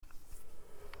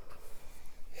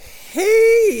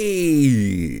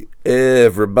Hey,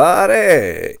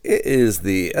 everybody. It is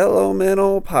the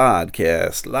Elemental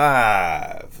Podcast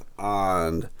live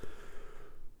on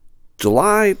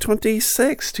July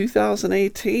 26,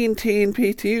 2018.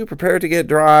 TNPTU, prepare to get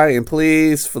dry, and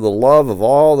please, for the love of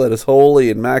all that is holy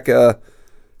in Mecca,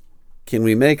 can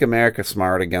we make America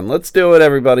smart again? Let's do it,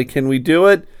 everybody. Can we do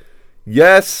it?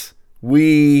 Yes,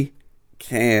 we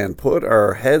can. Put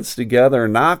our heads together,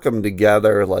 knock them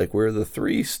together like we're the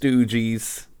Three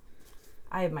Stooges.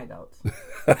 I have my doubts.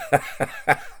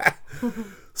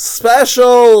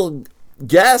 Special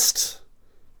guest,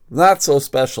 not so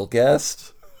special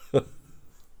guest.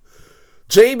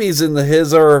 Jamie's in the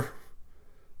hizzer.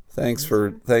 Thanks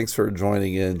for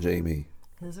joining in, Jamie.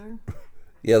 Hizzer?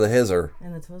 Yeah, the hizzer.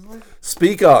 And the Twizzler?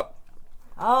 Speak up.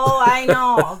 Oh, I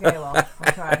know. Okay, well,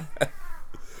 I'll try.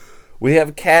 We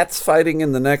have cats fighting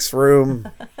in the next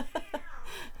room.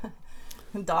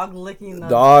 Dog licking them.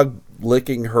 Dog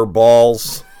licking her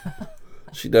balls.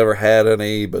 She never had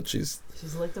any, but she's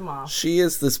licked them off. She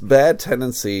has this bad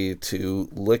tendency to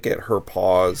lick at her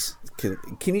paws.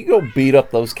 Can you go beat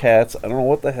up those cats? I don't know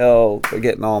what the hell they're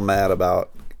getting all mad about.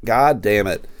 God damn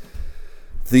it.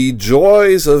 The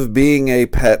joys of being a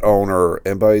pet owner,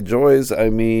 and by joys I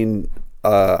mean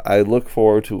I look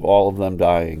forward to all of them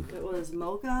dying. It was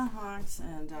Mocha, Honks,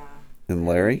 and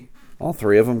Larry. All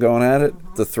three of them going at it.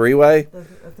 The three-way. The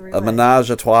three-way. A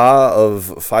menage a trois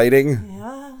of fighting.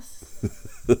 Yes.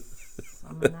 A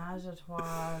menage a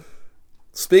trois.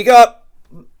 Speak up.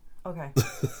 Okay.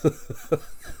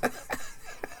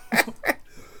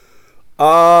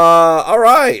 All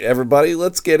right, everybody.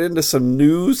 Let's get into some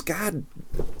news. God,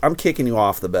 I'm kicking you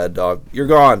off the bed, dog. You're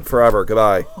gone forever.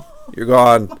 Goodbye. You're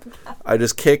gone. I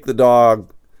just kicked the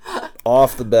dog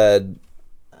off the bed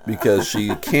because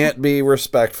she can't be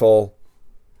respectful.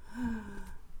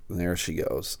 And there she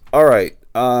goes. All right.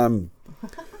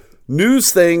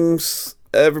 News things,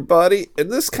 everybody.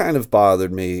 And this kind of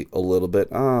bothered me a little bit.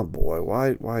 Oh, boy.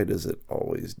 Why does it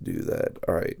always do that?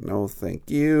 All right. No, thank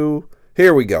you.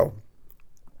 Here we go.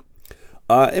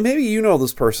 And maybe you know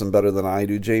this person better than I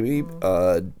do, Jamie.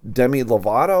 Demi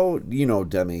Lovato. You know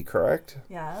Demi, correct?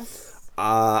 Yes.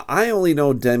 I only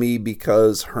know Demi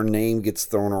because her name gets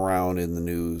thrown around in the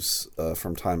news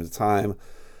from time to time.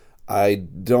 I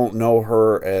don't know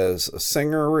her as a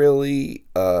singer, really.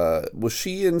 Was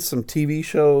she in some TV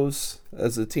shows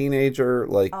as a teenager?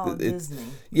 Like, Disney.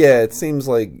 Yeah, it seems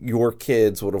like your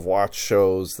kids would have watched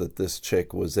shows that this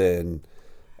chick was in.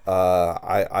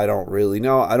 I don't really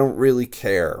know. I don't really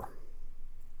care.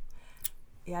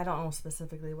 Yeah, I don't know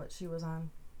specifically what she was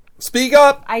on. Speak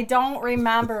up! I don't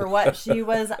remember what she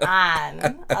was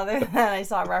on, other than I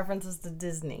saw references to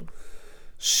Disney.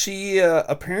 She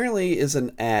apparently is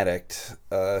an addict.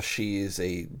 She's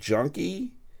a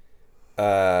junkie.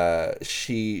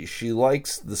 She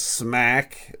likes the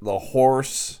smack, the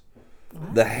horse,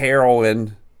 the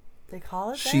heroin. They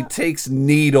call it that? She takes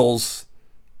needles,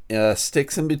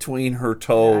 sticks them between her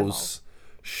toes,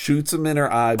 shoots them in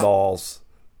her eyeballs.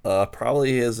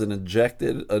 Probably has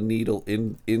injected a needle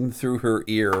in through her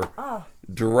ear,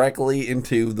 directly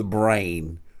into the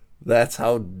brain. That's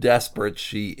how desperate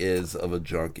she is of a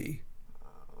junkie.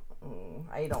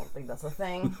 I don't think that's a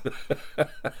thing.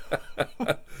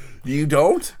 You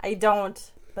don't? I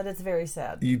don't, but it's very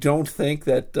sad. You don't think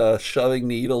that shoving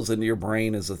needles into your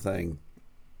brain is a thing?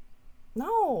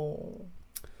 No.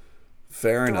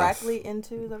 Fair enough. Directly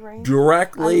into the brain?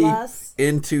 Directly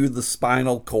into the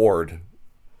spinal cord.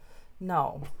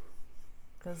 No.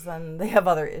 Because then they have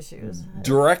other issues.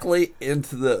 Directly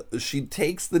into she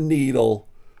takes the needle,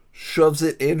 shoves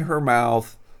it in her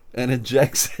mouth, and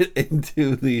injects it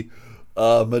into the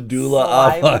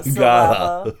medulla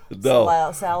oblongata.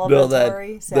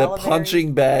 The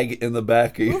punching bag in the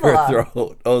back of your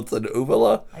throat. Oh, it's an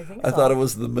uvula? I think I thought it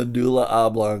was the medulla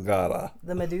oblongata.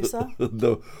 The Medusa?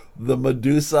 the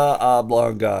medusa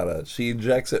oblongata. She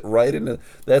injects it right into.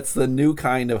 That's the new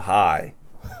kind of high.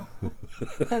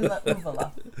 And the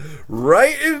uvula.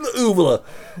 Right in the uvula.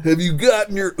 Have you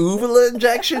gotten your uvula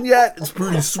injection yet? It's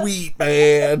pretty sweet,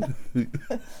 man.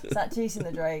 It's not chasing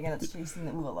the dragon, it's chasing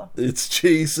the uvula. It's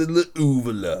chasing the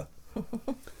uvula.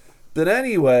 But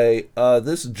anyway,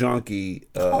 this junkie...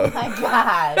 oh my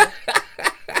god.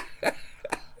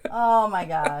 Oh my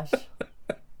gosh.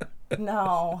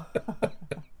 No.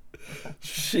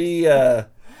 She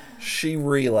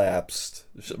relapsed.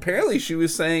 Apparently she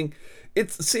was saying...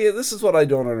 this is what I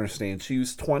don't understand. She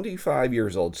was 25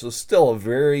 years old, so still a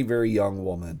very, very young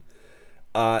woman.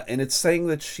 And it's saying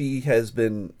that she has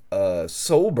been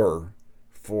sober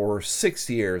for 6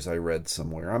 years, I read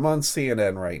somewhere. I'm on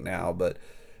CNN right now, but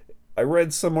I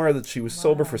read somewhere that she was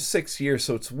sober for 6 years,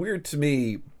 so it's weird to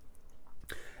me.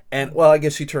 And, well, I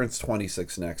guess she turns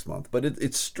 26 next month. But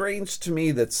it's strange to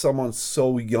me that someone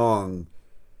so young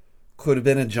could have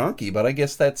been a junkie. But I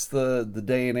guess that's the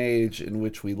day and age in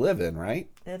which we live in, right?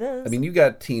 It is. I mean, you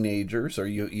got teenagers, or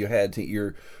you had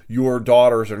your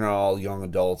daughters are now all young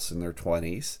adults in their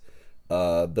 20s.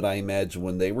 But I imagine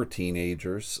when they were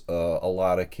teenagers, a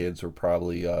lot of kids were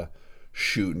probably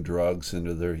shooting drugs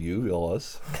into their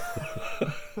uvulas.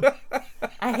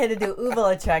 I had to do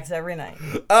uvula checks every night.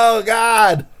 Oh,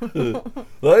 God!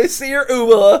 Let me see your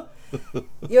uvula.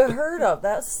 You heard of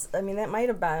that's? I mean, it might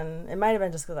have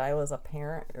been just because I was a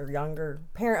parent of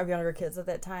younger kids at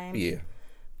that time. Yeah.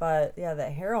 But yeah, the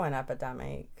heroin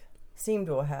epidemic seemed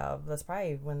to have. That's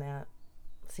probably when that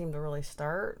seemed to really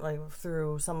start, like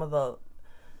through some of the.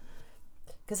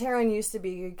 Because heroin used to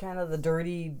be kind of the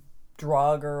dirty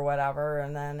drug or whatever,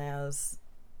 and then as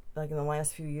like in the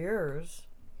last few years,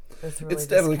 it's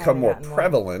definitely become more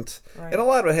prevalent, right. And a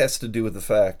lot of it has to do with the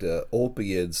fact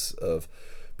opiates of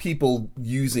people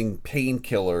using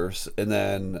painkillers, and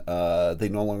then they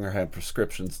no longer have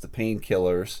prescriptions to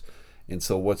painkillers, and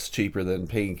so what's cheaper than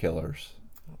painkillers?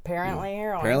 Apparently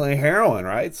heroin. Apparently heroin,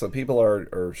 right? So people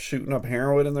are shooting up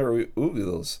heroin in their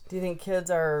uvulas. Do you think kids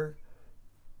are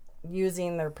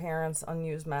using their parents'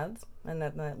 unused meds, and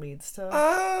that leads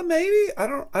to? Maybe. I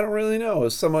don't really know.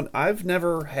 As someone, I've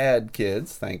never had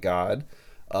kids, thank God,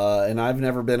 and I've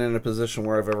never been in a position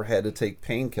where I've ever had to take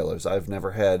painkillers. I've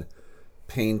never had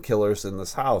painkillers in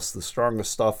this house. The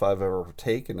strongest stuff I've ever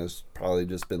taken has probably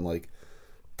just been like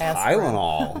Aspirin.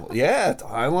 Tylenol. Yeah,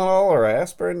 Tylenol or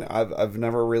aspirin. I've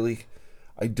never really.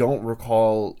 I don't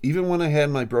recall, even when I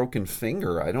had my broken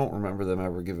finger, I don't remember them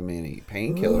ever giving me any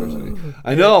painkillers.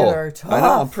 I know.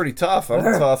 I'm pretty tough. I'm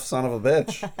a tough son of a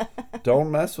bitch.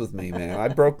 Don't mess with me, man. I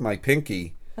broke my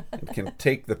pinky and can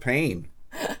take the pain.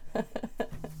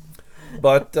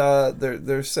 But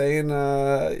they're saying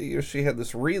she had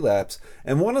this relapse.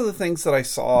 And one of the things that I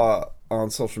saw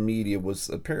on social media was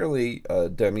apparently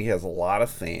Demi has a lot of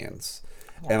fans.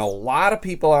 Yes. And a lot of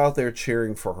people out there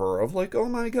cheering for her of like, oh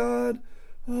my God,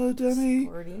 Demi,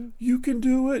 Sporting. You can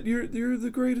do it. You're the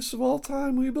greatest of all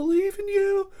time. We believe in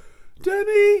you.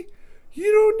 Demi,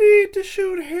 you don't need to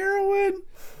shoot heroin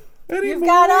anymore. You've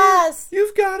got us.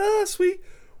 You've got us.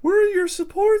 We're your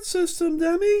support system,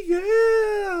 Demi.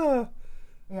 Yeah.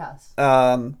 Yes.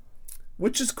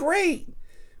 Which is great.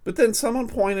 But then someone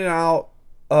pointed out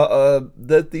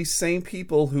that these same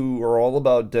people who are all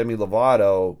about Demi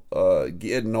Lovato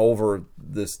getting over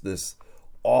this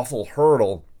awful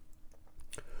hurdle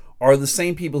are the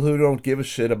same people who don't give a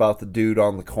shit about the dude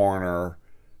on the corner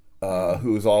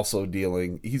who's also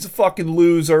dealing. He's a fucking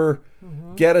loser.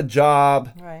 Mm-hmm. Get a job.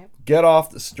 Right. Get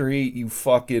off the street, you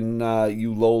fucking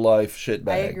you low-life shitbag.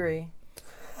 I agree.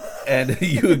 And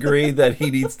you agree that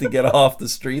he needs to get off the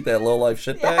street, that low-life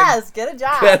shitbag? Yes, get a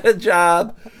job. Get a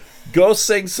job. Go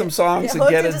sing some songs and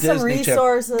get a Disney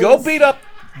channel. Go beat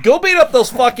up those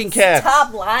fucking cats.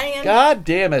 Stop lying. God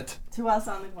damn it. To us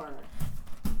on the corner.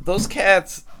 Those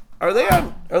cats, are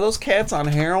those cats on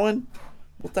heroin?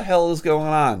 What the hell is going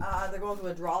on? They're going through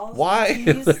withdrawals. Why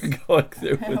are they going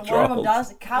through withdrawals? One of them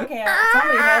does. Somebody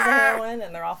has a heroin,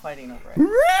 and they're all fighting over it.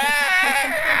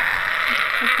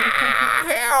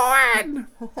 Heroin!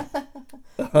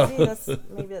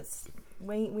 Maybe it's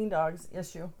Ween Dog's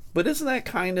issue. But isn't that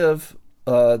kind of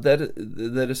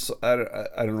that is I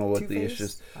don't know what Two-faced? The issue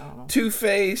is. I don't know.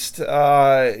 Two-faced.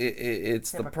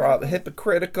 It's the problem.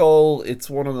 Hypocritical.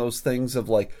 It's one of those things of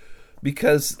like.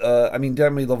 Because,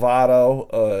 Demi Lovato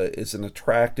is an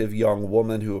attractive young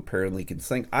woman who apparently can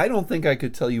sing. I don't think I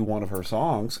could tell you one of her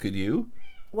songs. Could you?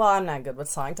 Well, I'm not good with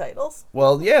song titles.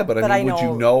 Well, yeah, but I would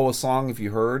you know a song if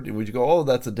you heard? Would you go, oh,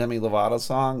 that's a Demi Lovato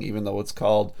song, even though it's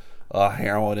called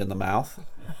Heroin in the Mouth?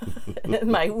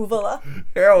 In my uvula.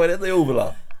 Heroin in the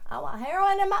uvula. I want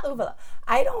heroin in my uvula.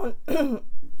 I don't...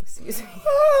 Excuse me.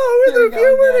 Oh, there's a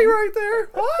puberty right there.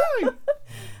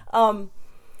 Why?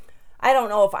 I don't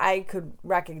know if I could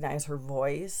recognize her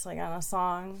voice like on a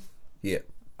song. Yeah.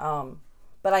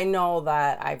 But I know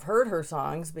that I've heard her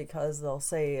songs because they'll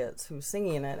say it's who's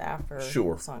singing it after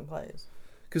the song plays.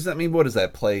 Because, what does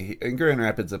that play? In Grand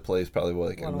Rapids, it plays probably,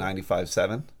 like a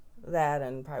 95.7? That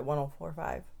and probably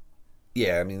 104.5.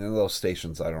 Yeah, those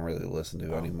stations I don't really listen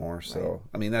to anymore. So,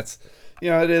 right. That's,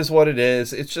 it is what it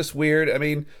is. It's just weird.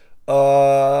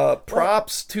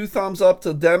 Props, 2 thumbs up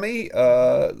to Demi,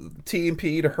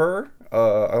 T&P to her.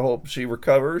 I hope she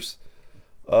recovers.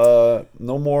 No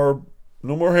more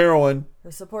heroin.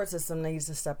 The support system needs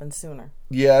to step in sooner.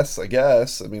 Yes, I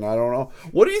guess. I don't know.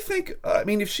 What do you think?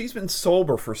 If she's been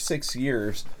sober for 6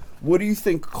 years, what do you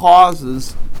think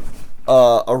causes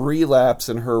a relapse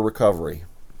in her recovery?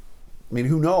 I mean,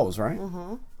 who knows, right?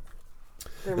 Mm-hmm.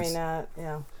 There may not,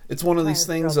 yeah. It's one of these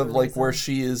things of like where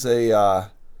she is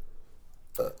a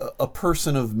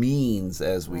person of means,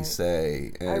 as we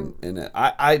say, and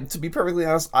I to be perfectly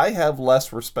honest, I have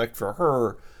less respect for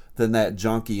her than that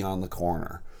junkie on the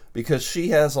corner, because she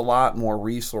has a lot more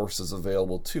resources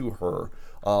available to her.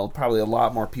 Probably a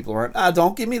lot more people around.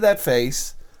 Don't give me that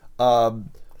face.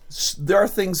 There are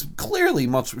things clearly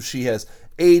she has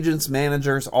agents,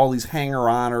 managers, all these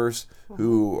hanger-oners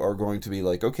who are going to be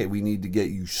like, okay, we need to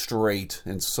get you straight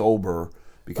and sober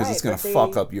because it's going to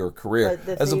fuck up your career.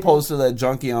 As opposed to that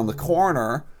junkie on the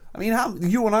corner. I mean,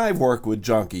 you and I have worked with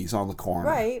junkies on the corner.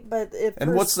 Right, but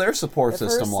what's their support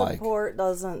system like? If her support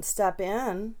doesn't step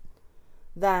in,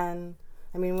 then...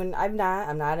 I mean, when I'm not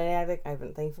an addict. I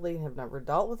thankfully have never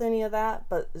dealt with any of that.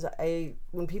 But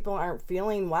when people aren't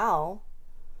feeling well,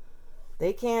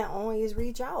 they can't always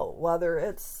reach out, whether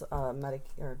it's or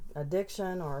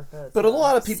addiction or if it's. But a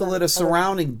lot of people that are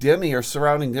surrounding Demi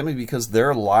because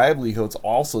their livelihoods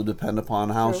also depend upon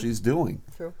how she's doing.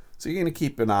 True. So you're going to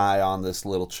keep an eye on this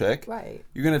little chick. Right.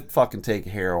 You're going to fucking take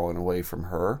heroin away from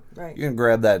her. Right. You're going to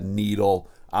grab that needle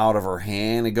out of her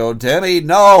hand and go, Demi,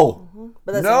 no.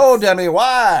 Mm-hmm. No, Demi,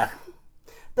 why?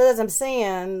 But as I'm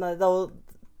saying, though,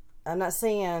 I'm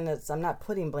not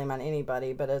putting blame on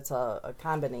anybody, but it's a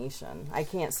combination. I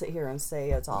can't sit here and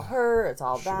say it's all her, it's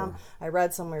all them. I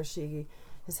read somewhere she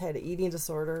has had an eating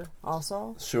disorder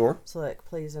also. Sure. So that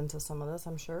plays into some of this,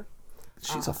 I'm sure.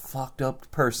 She's a fucked up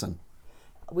person.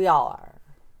 We all are.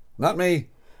 Not me.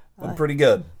 I'm pretty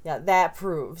good. Yeah, that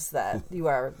proves that you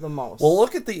are the most. Well,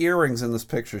 look at the earrings in this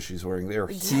picture she's wearing. They're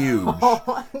huge.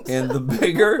 And the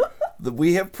bigger,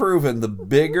 we have proven, the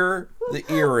bigger the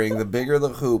earring, the bigger the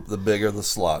hoop, the bigger the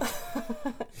slut.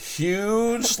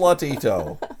 Huge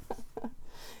slutito.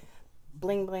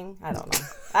 Bling, bling. I don't know.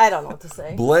 I don't know what to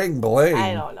say. Bling, bling.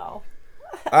 I don't know.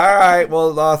 All right.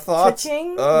 Well, thoughts.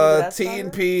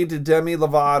 T&P to Demi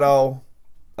Lovato.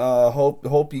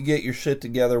 Hope you get your shit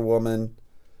together, woman.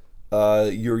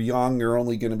 You're young. You're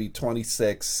only going to be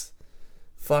 26.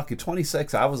 Fuck, you're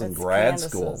 26. I was in grad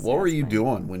school. What were you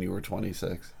doing when you were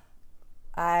 26?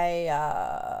 When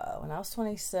I was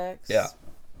 26. Yeah.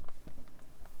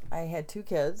 I had 2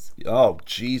 kids. Oh,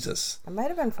 Jesus. I might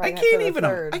have been pregnant for the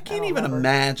third. I can't even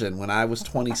imagine when I was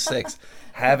 26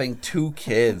 having 2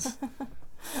 kids.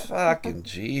 Fucking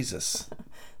Jesus.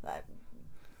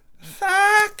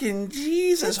 Fucking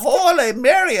Jesus. Holy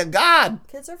Mary of God.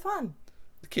 Kids are fun.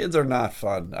 Kids are not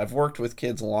fun. I've worked with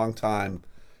kids a long time.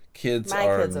 Kids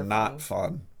are not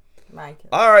fun. My kids.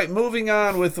 All right, moving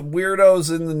on with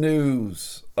weirdos in the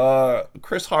news.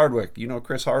 Chris Hardwick. You know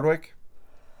Chris Hardwick?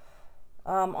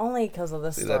 Only because of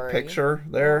the story. See that picture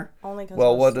there? Yeah, only because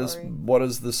of the story. What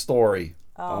is the story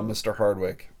on Mr.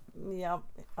 Hardwick? Yep.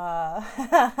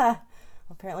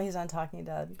 Apparently he's on Talking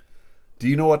Dead. Do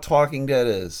you know what Talking Dead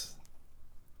is?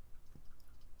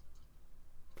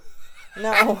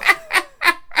 No.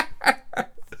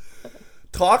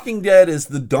 Talking Dead is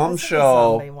the dumb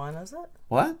show. Zombie one, is it?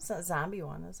 What? It's not a zombie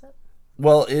one, is it?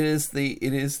 Well, it's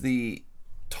the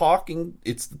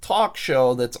talk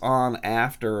show that's on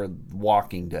after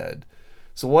Walking Dead.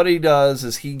 So what he does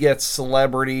is he gets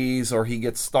celebrities or he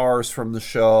gets stars from the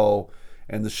show,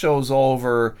 and the show's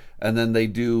over, and then they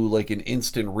do like an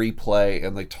instant replay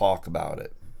and they talk about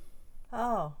it.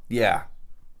 Oh. Yeah.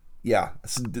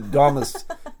 It's the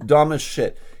dumbest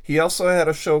shit. He also had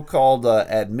a show called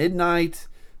At Midnight.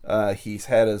 He's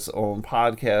had his own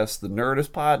podcast, the Nerdist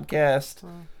Podcast.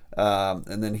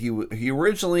 And then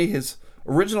his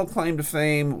original claim to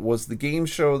fame was the game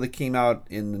show that came out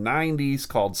in the 90s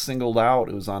called Singled Out.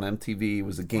 It was on MTV. It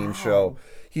was a game show.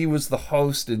 He was the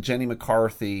host, and Jenny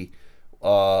McCarthy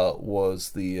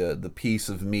was the piece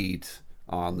of meat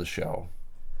on the show.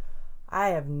 I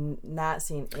have not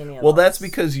seen any of Well, those. that's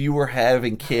because you were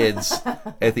having kids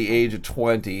at the age of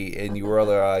 20 and you were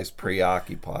otherwise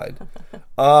preoccupied.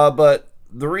 But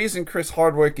the reason Chris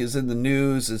Hardwick is in the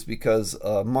news is because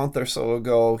a month or so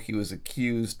ago he was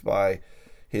accused by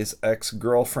his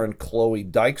ex-girlfriend Chloe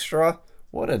Dykstra.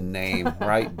 What a name,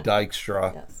 right?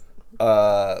 Dykstra.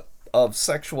 Yes. Of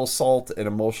sexual assault and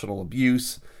emotional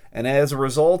abuse. And as a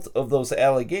result of those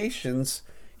allegations,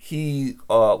 he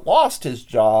lost his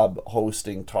job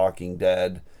hosting Talking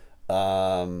Dead.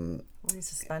 Was he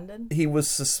suspended? He was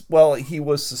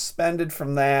suspended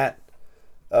from that.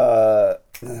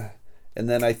 And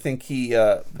then I think he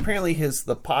apparently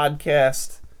the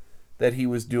podcast that he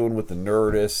was doing with the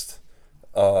Nerdist,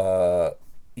 I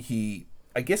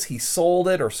guess he sold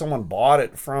it or someone bought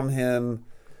it from him.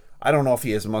 I don't know if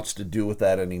he has much to do with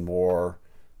that anymore.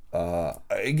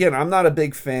 Again, I'm not a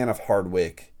big fan of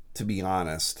Hardwick, to be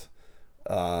honest.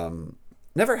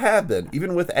 Never have been,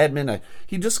 even with At Midnight.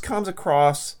 He just comes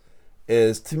across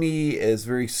to me as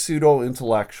very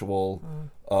pseudo-intellectual.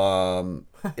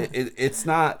 It's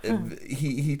not.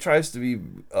 He tries to be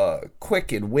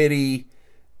quick and witty,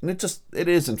 and it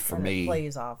isn't for me. It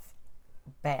plays off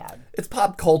bad. It's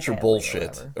pop culture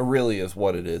bullshit. It really is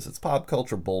what it is. It's pop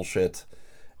culture bullshit,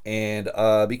 and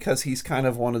because he's kind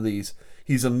of one of these.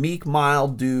 He's a meek,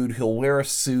 mild dude. He'll wear a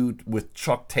suit with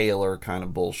Chuck Taylor kind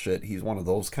of bullshit. He's one of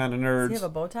those kind of nerds. Does he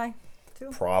have a bow tie,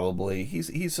 too? Probably.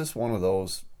 He's just one of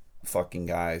those fucking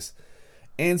guys.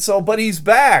 And so, but he's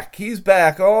back. He's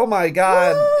back. Oh my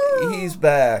God. Woo! He's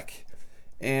back.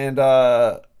 And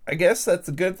I guess that's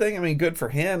a good thing. I mean, good for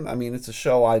him. I mean, it's a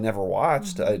show I never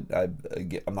watched.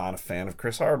 Mm-hmm. I'm not a fan of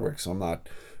Chris Hardwick, so I'm not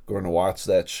going to watch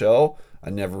that show. I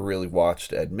never really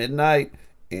watched At Midnight.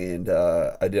 And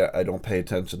I don't pay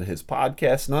attention to his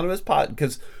podcast. None of his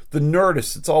because the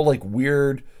Nerdist, it's all like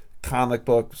weird comic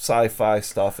book, sci-fi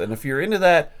stuff. And if you're into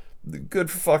that, good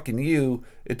for fucking you.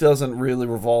 It doesn't really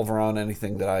revolve around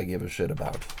anything that I give a shit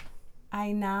about.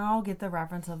 I now get the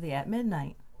reference of the At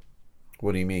Midnight.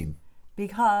 What do you mean?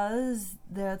 Because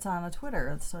that's on a Twitter.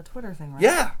 It's a Twitter thing, right?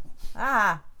 Yeah.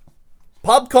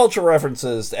 Pop culture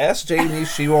references. Ask Jamie.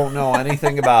 She won't know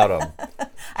anything about them.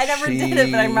 I never did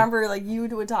it, but I remember like you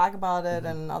would talk about it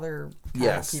and other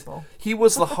people. He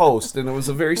was the host, and it was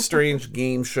a very strange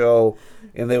game show.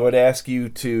 And they would ask you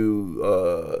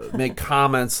to make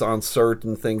comments on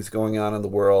certain things going on in the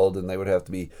world, and they would have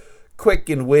to be quick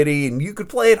and witty. And you could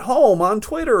play at home on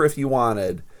Twitter if you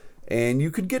wanted, and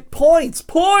you could get points.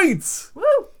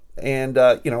 Woo! And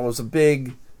it was a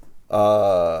big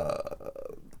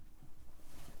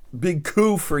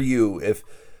coup for you if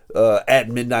At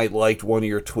Midnight liked one of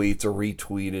your tweets or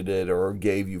retweeted it or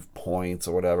gave you points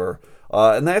or whatever.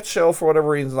 And that show, for whatever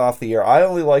reason, is off the air. I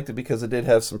only liked it because it did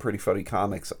have some pretty funny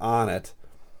comics on it.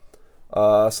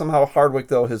 Somehow Hardwick,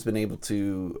 though, has been able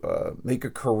to make a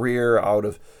career out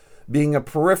of being a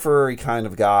periphery kind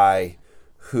of guy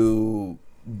who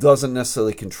doesn't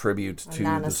necessarily contribute to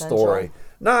the story.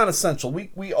 Non-essential.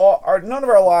 We all are. None of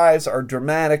our lives are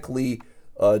dramatically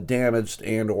damaged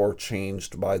and or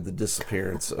changed by the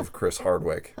disappearance of Chris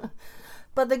Hardwick.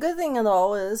 But the good thing,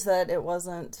 though, is that it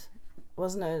wasn't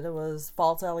it? It was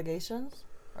false allegations,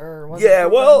 or was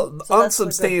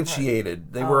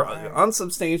unsubstantiated. They were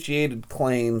unsubstantiated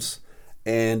claims,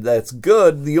 and that's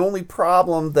good. The only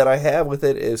problem that I have with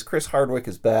it is Chris Hardwick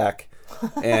is back,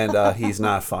 and he's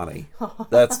not funny.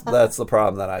 That's the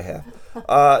problem that I have.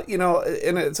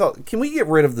 And it's all, can we get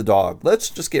rid of the dog?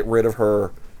 Let's just get rid of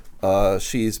her.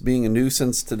 She's being a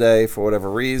nuisance today for whatever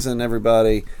reason,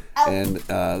 everybody. Ow. And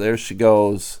there she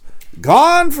goes.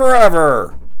 Gone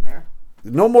forever. There.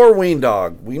 No more Ween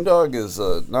Dog. Ween Dog is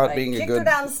not being a good... Kicked her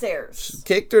down the stairs.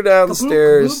 Kicked her down the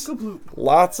stairs.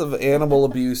 Lots of animal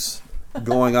abuse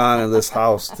going on in this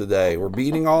house today. We're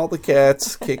beating all the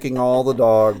cats, kicking all the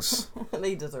dogs.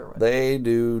 They deserve it. They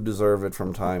do deserve it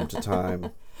from time to time.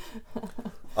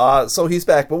 So he's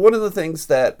back. But one of the things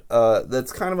that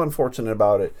that's kind of unfortunate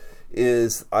about it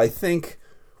is I think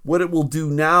what it will do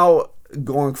now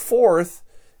going forth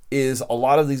is a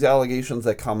lot of these allegations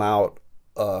that come out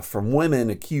from women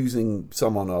accusing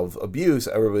someone of abuse,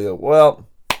 everybody go, well,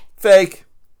 fake,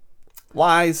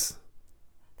 lies.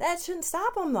 That shouldn't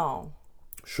stop them, though.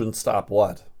 Shouldn't stop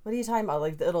what? What are you talking about?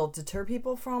 Like, it'll deter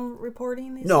people from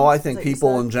reporting these No, things? I think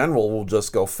people in general will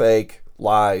just go fake,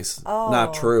 lies,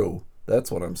 not true.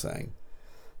 That's what I'm saying.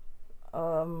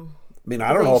 I mean,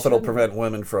 I don't know if it'll prevent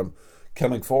women from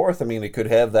coming forth. I mean, it could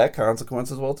have that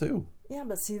consequence as well, too. Yeah,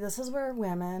 but see, this is where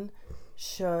women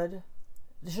shouldn't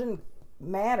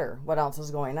matter what else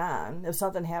is going on. If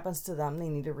something happens to them, they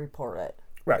need to report it.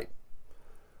 Right.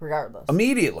 Regardless.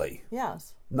 Immediately.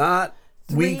 Yes. Not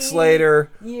weeks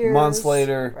later, years, months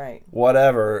later, right.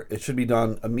 Whatever. It should be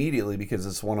done immediately because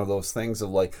it's one of those things of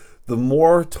like, the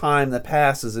more time that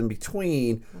passes in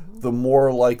between, the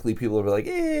more likely people will be like,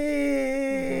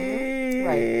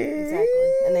 Right,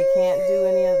 exactly. And they can't do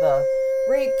any of the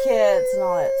rape kits and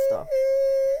all that stuff.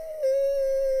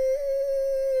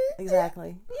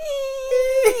 Exactly.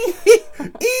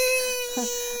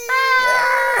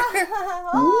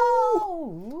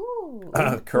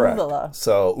 Correct. Uvula.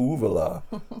 So, uvula.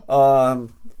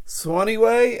 So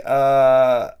anyway,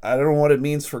 I don't know what it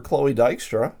means for Chloe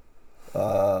Dykstra.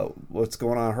 What's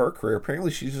going on in her career?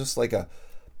 Apparently she's just like a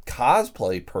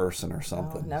cosplay person or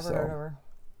something. Never heard of her.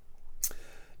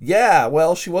 Yeah,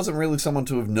 well, she wasn't really someone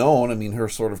to have known. I mean, her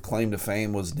sort of claim to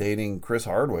fame was dating Chris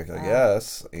Hardwick, I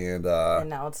guess, and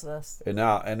now it's this. And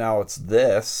now it's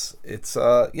this. It's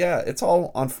it's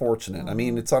all unfortunate. I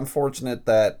mean, it's unfortunate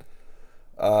that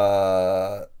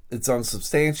it's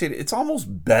unsubstantiated. It's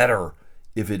almost better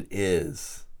if it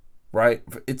is, right?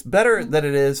 It's better that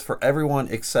it is for everyone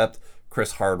except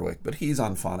Chris Hardwick, but he's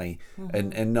unfunny,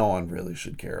 and no one really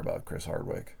should care about Chris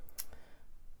Hardwick.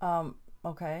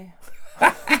 Okay.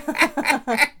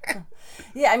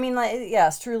 Yeah, I mean, like,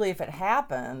 yes, truly, if it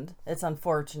happened, it's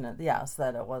unfortunate, yes,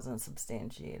 that it wasn't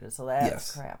substantiated. So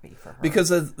that's crappy for her. Because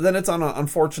then it's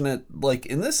unfortunate, like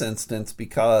in this instance,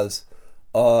 because,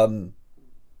 I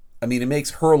mean, it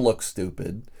makes her look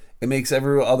stupid. It makes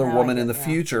every other woman in the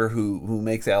future who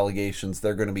makes allegations,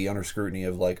 they're going to be under scrutiny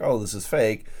of like, oh, this is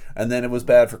fake. And then it was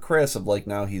bad for Chris of like,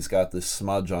 now he's got this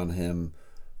smudge on him.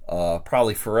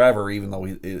 Probably forever, even though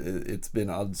it's been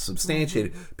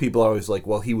unsubstantiated. People are always like,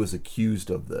 well, he was accused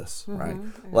of this, right?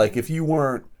 Like, if you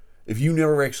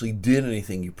never actually did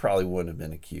anything, you probably wouldn't have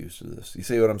been accused of this. You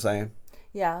see what I'm saying?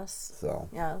 Yes. So.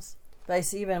 Yes. But I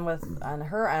see even on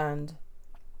her end,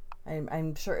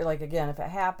 I'm sure, like, again, if it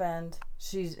happened,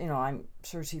 she's, I'm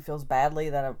sure she feels badly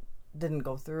that it didn't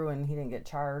go through and he didn't get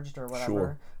charged or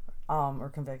whatever,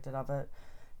 or convicted of it.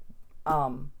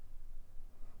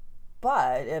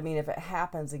 But, I mean, if it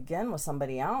happens again with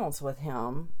somebody else with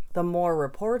him, the more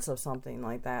reports of something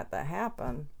like that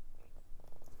happen,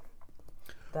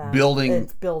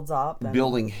 it builds up.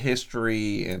 Building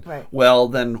history. And right. Well,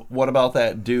 then what about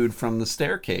that dude from The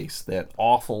Staircase, that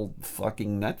awful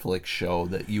fucking Netflix show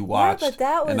that you watched? Yeah, but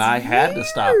that was and I had to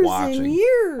stop watching.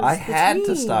 I had to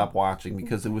between. stop watching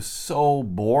because it was so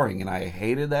boring, and I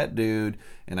hated that dude,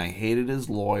 and I hated his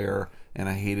lawyer. And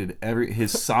I hated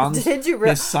his sons. Did you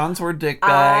his sons were dickbags.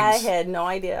 I had no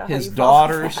idea. His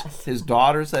daughters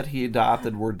that he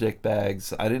adopted were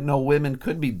dickbags. I didn't know women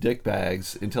could be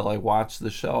dickbags until I watched the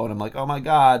show, and I'm like, oh my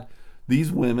god,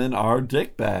 these women are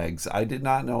dickbags. I did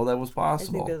not know that was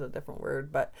possible. I think there's a different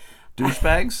word, but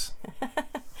douchebags.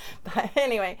 But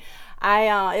anyway,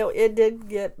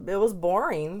 it was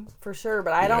boring for sure,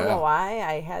 but I don't know why.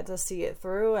 I had to see it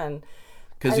through, and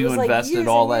because you invested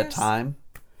all that time.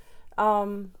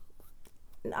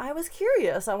 I was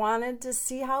curious. I wanted to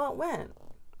see how it went.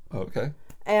 Okay.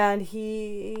 And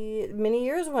many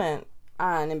years went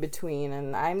on in between,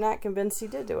 and I'm not convinced he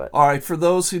did do it. All right, for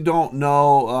those who don't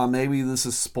know, maybe this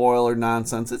is spoiler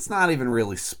nonsense. It's not even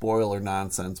really spoiler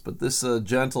nonsense, but this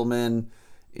gentleman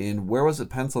in, where was it,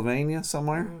 Pennsylvania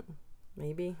somewhere?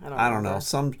 Maybe. I don't know.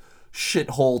 Some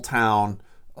shithole town.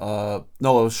 No,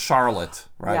 it was Charlotte,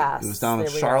 right? Yes, it was down in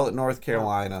Charlotte, North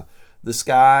Carolina. This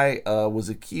guy was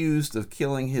accused of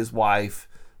killing his wife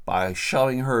by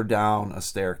shoving her down a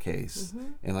staircase.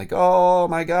 And like, oh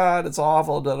my God, it's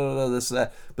awful, this,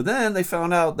 that. But then they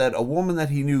found out that a woman that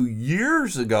he knew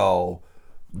years ago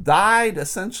died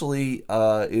essentially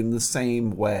in the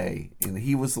same way. And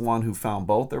he was the one who found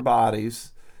both their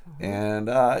bodies. And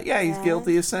he's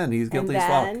guilty of sin. He's guilty as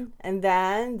fuck. And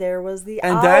then there was the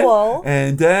owl.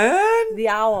 And then the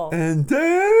owl. And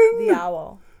then the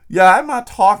owl. Yeah, I'm not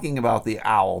talking about the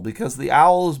owl because the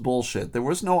owl is bullshit. There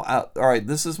was no owl. All right,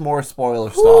 this is more spoiler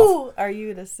stuff. Who are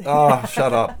you to say? Oh,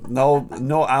 shut up.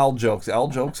 No owl jokes. Owl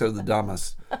jokes are the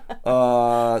dumbest.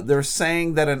 They're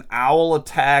saying that an owl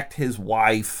attacked his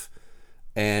wife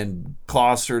and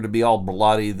caused her to be all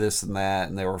bloody, this and that,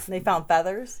 and they found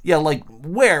feathers? Yeah, like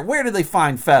where did they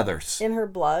find feathers? In her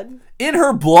blood. In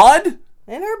her blood?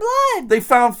 In her blood. They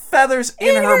found feathers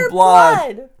in her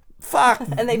blood. Fuck.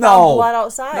 And they found blood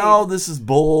outside. No, this is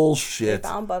bullshit. They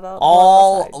found blood outside.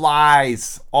 All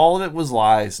lies. All of it was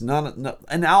lies.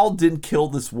 An owl didn't kill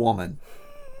this woman.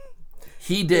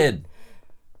 He did.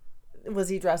 Was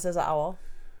he dressed as an owl?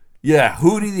 Yeah,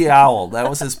 Hootie the Owl. That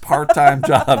was his part-time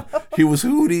job. He was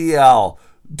Hootie the Owl.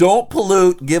 Don't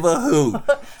pollute, give a hoot.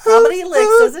 How many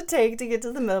licks does it take to get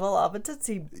to the middle of a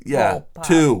Tootsie Roll pop?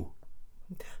 2.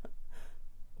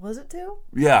 Was it 2?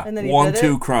 Yeah, and then 1,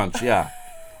 2, crunch, yeah.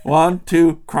 1,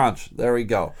 2, crunch. There we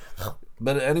go.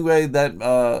 But anyway,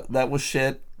 that was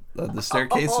shit. The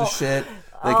staircase was shit.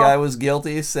 The guy was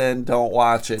guilty of sin. Don't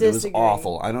watch it. Disagree. It was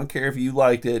awful. I don't care if you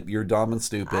liked it. You're dumb and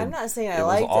stupid. I'm not saying I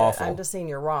liked it. I'm just saying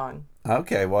you're wrong.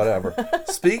 Okay, whatever.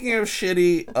 Speaking of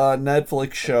shitty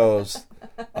Netflix shows,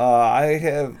 I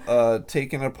have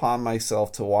taken it upon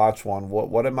myself to watch one.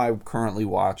 What am I currently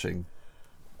watching?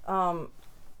 What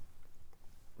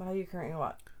are you currently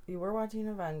watching? You were watching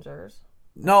Avengers.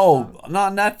 No,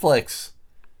 not Netflix.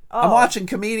 Oh. I'm watching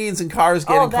comedians in cars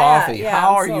getting coffee. Yeah,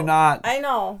 How are you not? I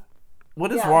know.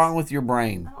 What is wrong with your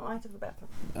brain? I took the bathroom.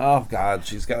 Oh God,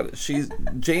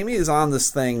 Jamie is on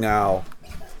this thing now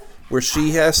where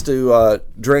she has to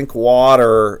drink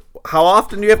water. How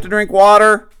often do you have to drink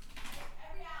water?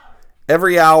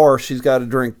 Every hour she's got to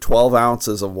drink 12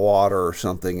 ounces of water or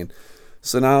something. And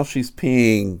so now she's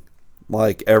peeing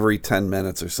like every 10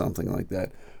 minutes or something like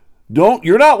that.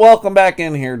 You're not welcome back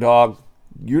in here, dog.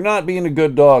 You're not being a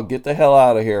good dog. Get the hell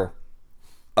out of here.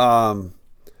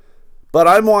 But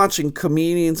I'm watching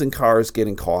comedians in cars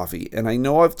getting coffee. And I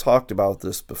know I've talked about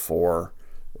this before,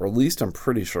 or at least I'm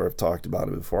pretty sure I've talked about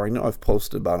it before. I know I've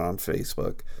posted about it on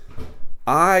Facebook.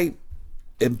 I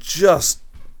am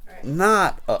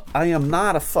not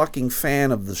a fucking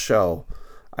fan of the show.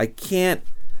 I can't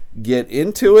get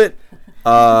into it.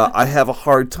 I have a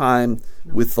hard time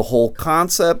with the whole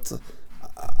concept.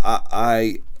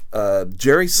 Jerry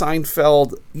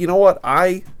Seinfeld, you know what?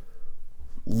 I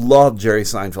love Jerry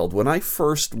Seinfeld. When I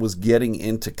first was getting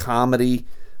into comedy,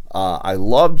 I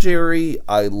loved Jerry.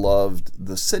 I loved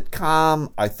the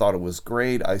sitcom. I thought it was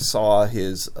great. I saw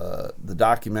the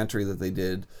documentary that they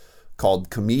did called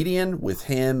Comedian with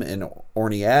him and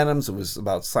Orny Adams. It was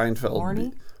about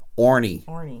Seinfeld.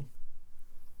 Orny.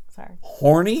 Sorry.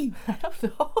 Horny? I don't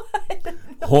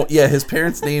know. Yeah, his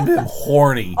parents named him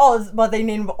Horny. Oh, but they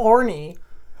named him Orny.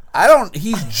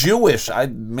 He's Jewish.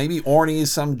 Maybe Orny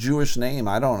is some Jewish name.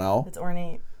 I don't know. It's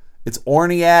ornate. It's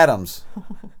Orny Adams.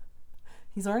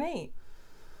 He's ornate.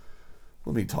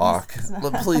 Let me talk.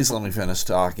 Please let me finish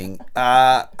talking.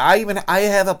 I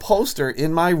have a poster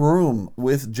in my room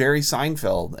with Jerry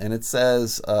Seinfeld, and it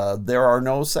says, there are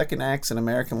no second acts in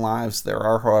American lives. There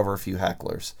are, however, a few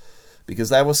hecklers. Because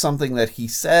that was something that he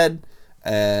said,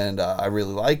 and I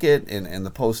really like it, and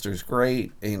the poster's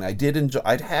great, and I did enjoy.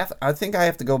 I think I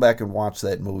have to go back and watch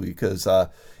that movie, because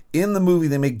in the movie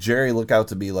they make Jerry look out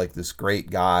to be like this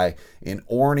great guy, and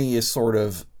Orny is sort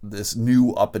of this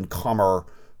new up and comer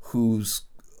who's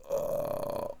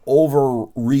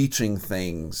overreaching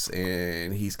things,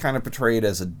 and he's kind of portrayed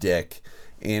as a dick.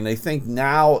 And I think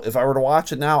now, if I were to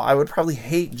watch it now, I would probably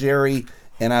hate Jerry,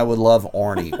 and I would love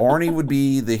Orny. Orny would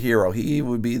be the hero. He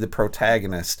would be the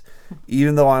protagonist,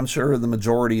 even though I'm sure the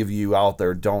majority of you out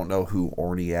there don't know who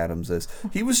Orny Adams is.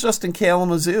 He was just in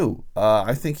Kalamazoo.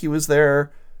 I think he was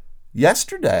there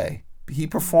yesterday. He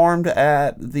performed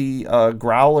at the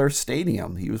Growler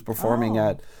Stadium. He was performing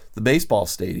at the baseball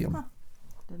stadium. Huh.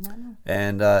 Did not know.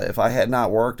 And if I had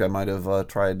not worked, I might have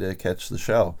tried to catch the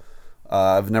show.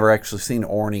 I've never actually seen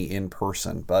Orny in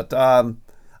person, but I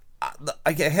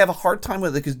have a hard time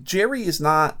with it because Jerry is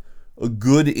not a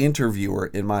good interviewer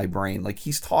in my brain. Like,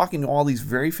 he's talking to all these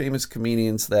very famous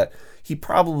comedians that he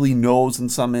probably knows in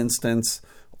some instance,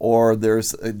 or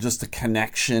there's just a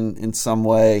connection in some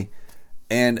way.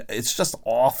 And it's just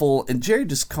awful. And Jerry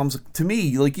just comes, to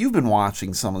me, like, you've been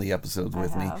watching some of the episodes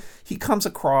with me. He comes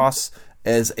across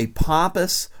as a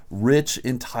pompous, rich,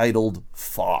 entitled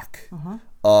fuck.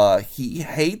 He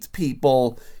hates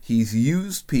people. He's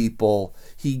used people.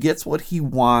 He gets what he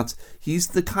wants. He's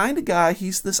the kind of guy,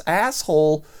 he's this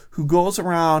asshole who goes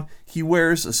around, he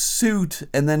wears a suit,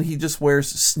 and then he just wears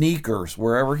sneakers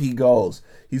wherever he goes.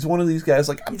 He's one of these guys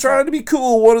like, I'm trying to be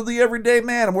cool, one of the everyday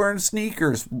man, I'm wearing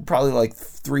sneakers. Probably like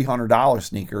 $300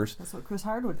 sneakers. That's what Chris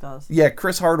Hardwick does. Yeah,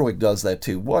 Chris Hardwick does that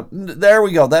too. There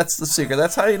we go. That's the secret.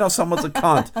 That's how you know someone's a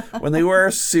cunt. When they wear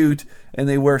a suit and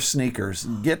they wear sneakers.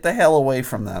 Get the hell away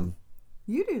from them.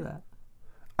 You do that.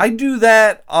 I do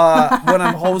that when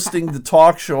I'm hosting the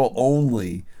talk show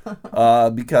only,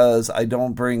 because I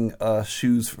don't bring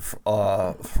shoes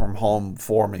from home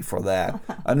for me for that.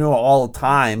 I do it all the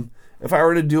time. If I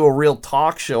were to do a real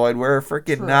talk show, I'd wear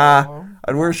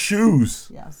I'd wear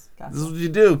shoes. Yes, gotcha. This is what you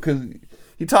do, because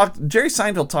Jerry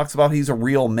Seinfeld talks about he's a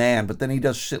real man, but then he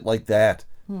does shit like that.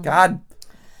 God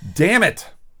damn it.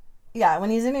 Yeah, when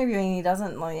he's interviewing, it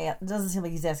doesn't seem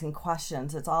like he's asking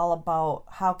questions. It's all about,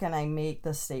 how can I make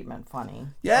this statement funny?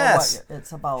 Yes.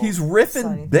 It's about. He's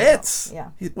riffing bits.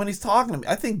 Yeah. When he's talking to me.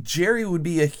 I think Jerry would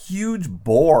be a huge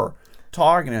bore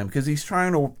talking to him, because he's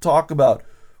trying to talk about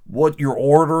what you're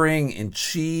ordering and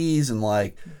cheese and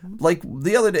like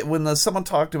the other day when someone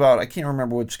talked about, I can't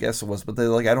remember which guest it was, but they're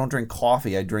like, I don't drink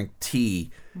coffee, I drink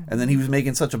tea. And then he was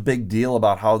making such a big deal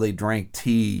about how they drank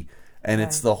tea. And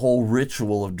it's the whole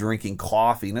ritual of drinking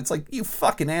coffee. And it's like, you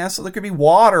fucking asshole, there could be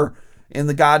water in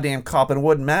the goddamn cup and it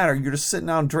wouldn't matter. You're just sitting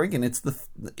down drinking.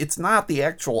 It's not the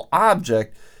actual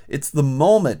object. It's the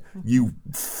moment. You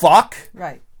fuck.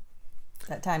 Right.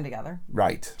 That time together.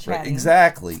 Right. Chatting.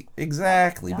 Exactly.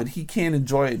 Yeah. But he can't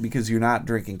enjoy it because you're not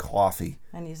drinking coffee.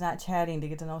 And he's not chatting to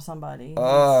get to know somebody.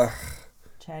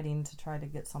 Chatting to try to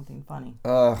get something funny.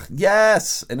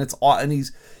 Yes. And it's and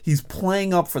he's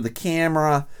playing up for the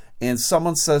camera. and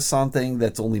someone says something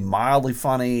that's only mildly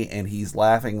funny, and he's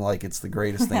laughing like it's the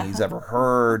greatest thing he's ever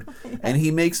heard. And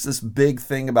he makes this big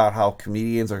thing about how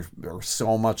comedians are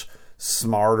so much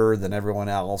smarter than everyone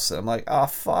else. And I'm like, oh,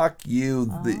 fuck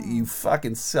you, you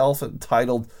fucking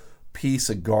self-entitled piece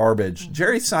of garbage.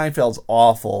 Jerry Seinfeld's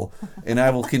awful, and I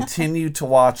will continue to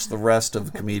watch the rest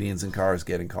of Comedians in Cars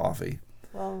Getting Coffee.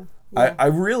 Well, yeah. I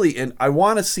really, and I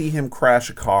want to see him crash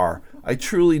a car. I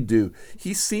truly do.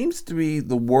 He seems to be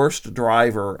the worst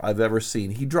driver I've ever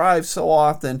seen. He drives so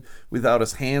often without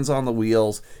his hands on the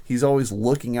wheels. He's always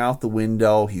looking out the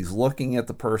window. He's looking at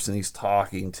the person he's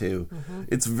talking to.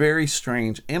 It's very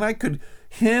strange. And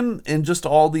him and just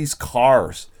all these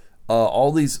cars,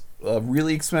 all these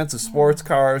really expensive sports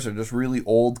cars or just really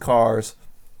old cars.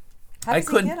 How does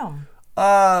he get them?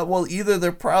 Well, either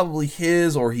they're probably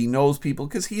his or he knows people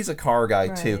because he's a car guy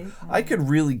too. I could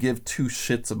really give two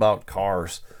shits about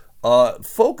cars.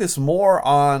 Focus more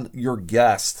on your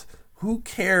guest. Who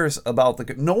cares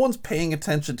about no one's paying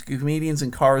attention to Comedians in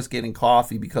Cars Getting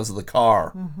Coffee because of the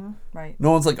car. Right.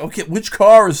 No one's like, okay, which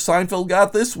car has Seinfeld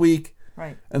got this week?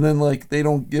 Right. And then they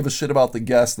don't give a shit about the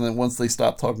guest, and then once they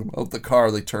stop talking about the car,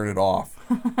 they turn it off.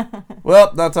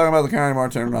 Well, not talking about the car anymore,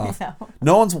 turn it off. Yeah.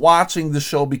 No one's watching the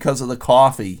show because of the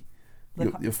coffee.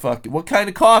 You fucking, what kind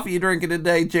of coffee you drinking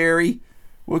today, Jerry?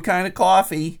 What kind of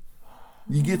coffee?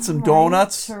 You get some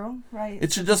donuts? True, right.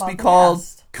 It should just be called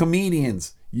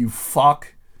Comedians, you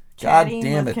fuck. God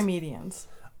damn it. Comedians.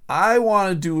 I want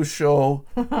to do a show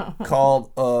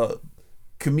called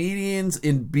Comedians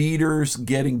in Beaters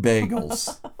Getting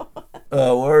Bagels,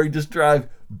 where we just drive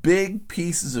big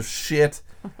pieces of shit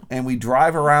and we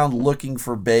drive around looking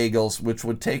for bagels, which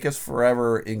would take us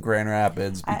forever in Grand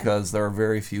Rapids because there are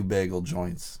very few bagel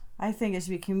joints. I think it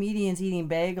should be comedians eating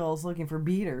bagels looking for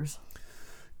beaters.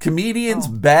 Comedians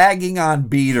bagging on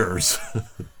beaters.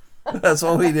 That's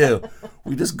what we do.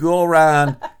 We just go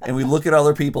around and we look at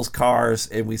other people's cars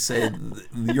and we say,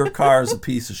 your car is a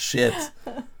piece of shit.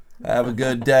 Have a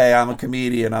good day. I'm a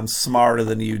comedian. I'm smarter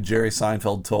than you. Jerry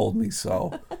Seinfeld told me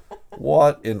so.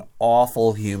 What an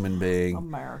awful human being.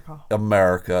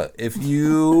 America. If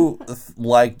you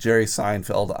like Jerry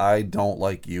Seinfeld, I don't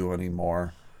like you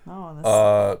anymore.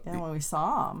 Oh, that's when we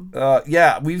saw him.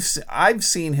 I've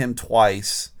seen him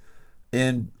twice,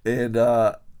 and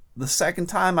the second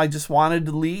time I just wanted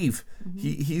to leave.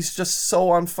 He's just so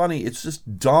unfunny. It's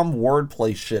just dumb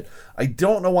wordplay shit. I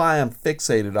don't know why I'm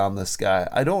fixated on this guy.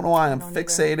 I don't know why I'm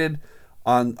fixated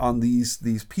on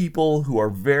these people who are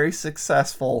very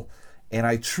successful, and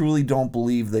I truly don't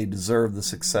believe they deserve the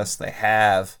success they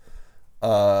have.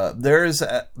 There is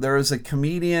a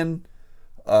comedian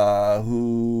who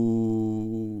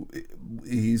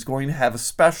he's going to have a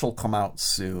special come out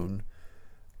soon.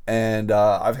 And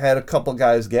I've had a couple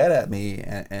guys get at me,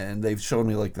 and they've shown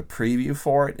me the preview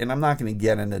for it. And I'm not going to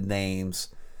get into names,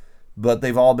 but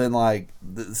they've all been like,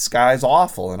 this guy's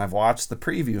awful. And I've watched the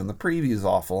preview, and the preview is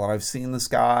awful. And I've seen this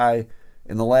guy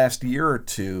in the last year or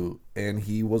two, and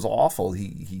he was awful.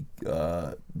 He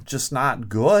just not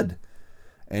good.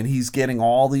 And he's getting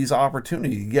all these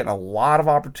opportunities. He's getting a lot of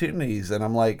opportunities. And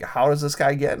I'm like, how does this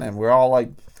guy get them? We're all like,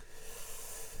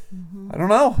 I don't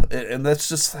know. And that's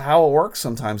just how it works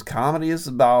sometimes. Comedy is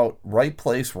about right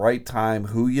place, right time,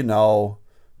 who you know,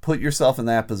 put yourself in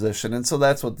that position. And so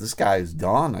that's what this guy has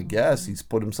done, I guess. He's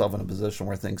put himself in a position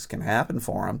where things can happen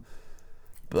for him.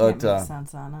 But can't make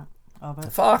sense on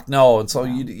it. Fuck no. And so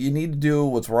you need to do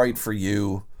what's right for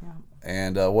you. Yeah.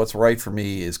 And what's right for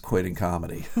me is quitting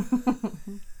comedy.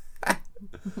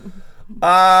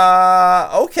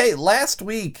 Okay, last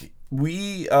week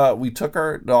we took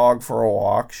our dog for a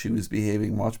walk. She was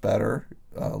behaving much better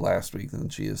last week than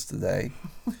she is today.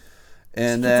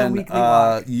 And then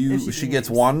she gets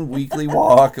one weekly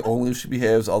walk only if she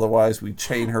behaves. Otherwise, we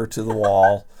chain her to the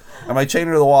wall. And by chain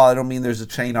her to the wall, I don't mean there's a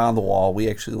chain on the wall. We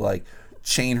actually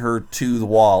chain her to the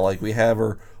wall. We have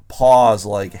her paws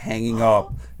hanging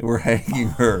up, and we're hanging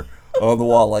her on the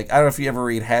wall. I don't know if you ever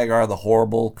read Hagar the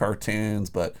Horrible cartoons,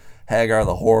 but Hagar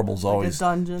the Horrible's always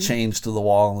chained to the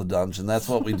wall in the dungeon. That's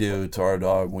what we do to our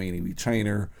dog Weenie. We chain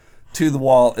her to the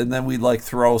wall, and then we'd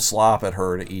throw slop at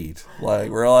her to eat.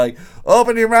 We're like,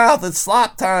 open your mouth, it's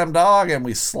slop time, dog, and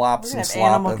we slop some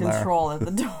slop in there. Animal control at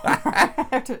the door.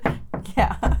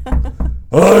 Yeah.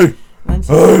 Hey! And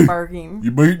she's barking. You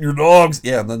beating your dogs?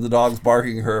 Yeah, and then the dog's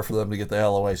barking at her for them to get the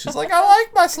hell away. She's like, I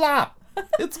like my slop.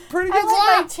 It's pretty good slop.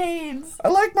 I like my chains. I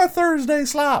like my Thursday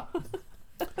slop.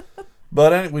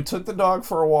 But anyway, we took the dog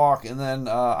for a walk, and then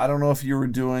I don't know if you were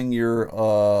doing your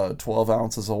 12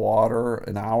 ounces of water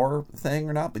an hour thing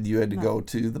or not, but you had to go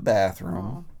to the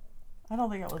bathroom. I don't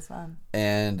think it was fun.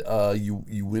 And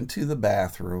you went to the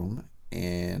bathroom,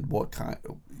 and what kind?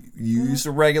 You used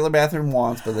a regular bathroom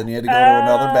once, but then you had to go to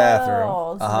another bathroom.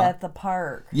 Oh, so at the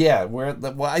park. Yeah, what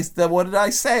did I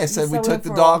say? I said we took the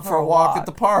for dog for a walk at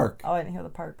the park. Oh, I didn't hear the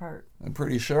park part. I'm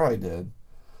pretty sure I did.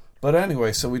 But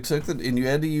anyway, so we took and you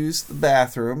had to use the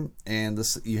bathroom, and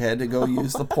you had to go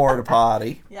use the porta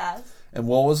potty. Yes. And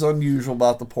what was unusual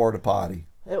about the porta potty?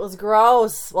 It was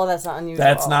gross. Well, that's not unusual.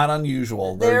 That's not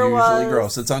unusual. They're usually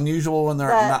gross. It's unusual when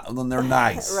they're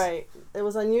nice. Right. It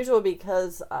was unusual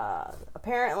because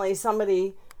apparently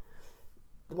somebody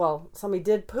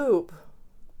did poop.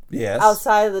 Yes.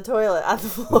 Outside of the toilet on the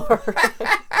floor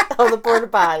of the porta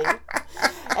potty,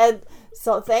 and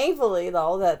so thankfully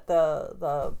though that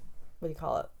the what do you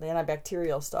call it, the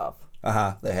antibacterial stuff.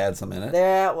 They had some in it.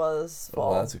 That was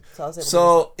full. Oh,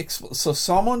 so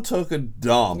someone took a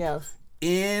dump. Yes.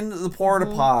 In the porta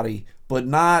potty, but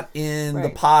not in the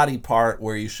potty part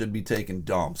where you should be taking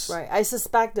dumps. Right. I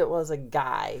suspect it was a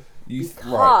guy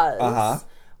because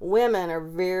women are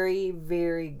very,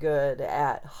 very good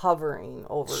at hovering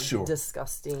over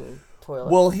disgusting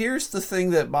toilets. Well, here's the thing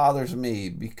that bothers me,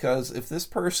 because if this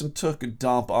person took a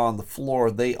dump on the floor,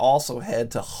 they also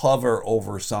had to hover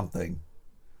over something.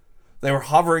 They were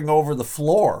hovering over the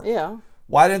floor. Yeah.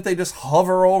 Why didn't they just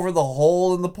hover over the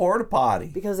hole in the porta potty?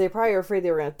 Because they probably were afraid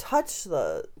they were going to touch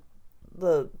the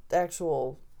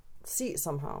actual seat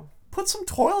somehow. Put some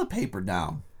toilet paper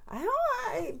down.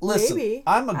 Listen, maybe.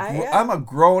 I'm a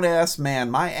grown ass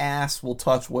man. My ass will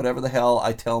touch whatever the hell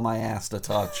I tell my ass to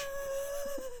touch.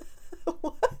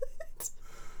 What?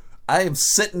 I am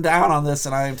sitting down on this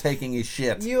and I am taking a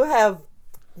shit. You have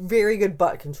very good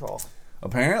butt control.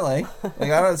 Apparently.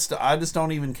 Like, I just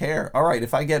don't even care. All right,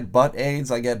 if I get butt AIDS,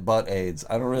 I get butt AIDS.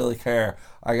 I don't really care.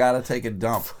 I gotta take a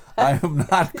dump. I am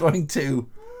not going to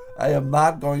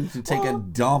take a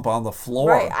dump on the floor.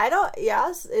 Right.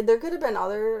 Yes, there could have been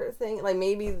other things. Like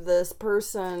maybe this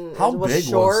person was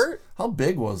short. How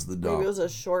big was the dump? Maybe it was a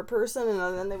short person,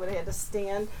 and then they would have had to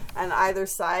stand on either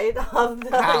side of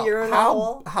the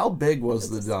urinal. How big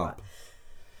was the dump?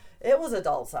 It was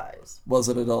adult size. Was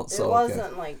it adult size? It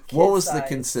wasn't like kid What was size. the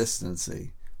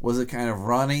consistency? Was it kind of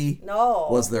runny? No.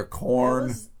 Was there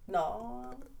corn?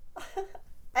 No.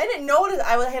 I didn't notice.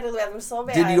 I had to go to the bathroom so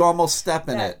bad. Did you almost step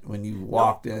in it when you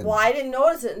walked in? Well, I didn't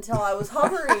notice it until I was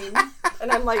hovering.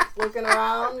 And I'm like looking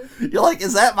around. You're like,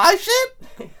 is that my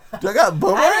shit? Do I got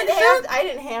boomerang shit? I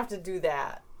didn't have to do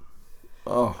that.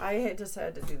 Oh. I just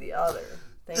had to do the other.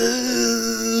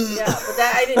 Thankfully. Yeah, but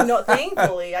that I didn't know.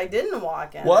 Thankfully, I didn't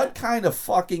walk in. What kind of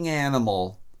fucking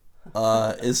animal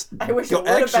is? I wish it would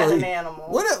have been an animal.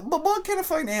 What kind of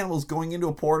fucking animal is going into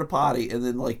a porta potty and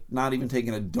then like not even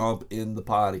taking a dump in the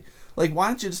potty? Like, why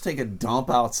don't you just take a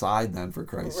dump outside then, for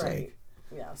Christ's sake?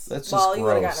 Yes. That's just gross. You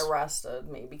would have gotten arrested,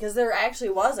 maybe, because there actually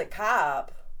was a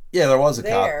cop. Yeah, there was a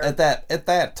cop at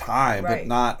that time, right. But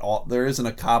not all. There isn't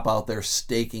a cop out there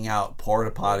staking out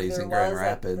porta potties in Grand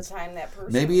Rapids. At the time that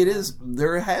person. Maybe it is.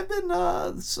 There have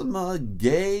been some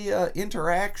gay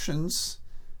interactions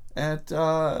at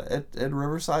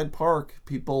Riverside Park.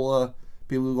 People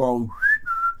go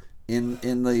in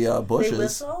the bushes. They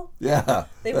whistle. Yeah,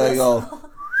 they go.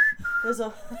 There's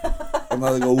a. And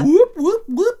then they go whoop whoop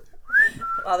whoop.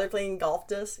 While they're playing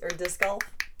disc golf.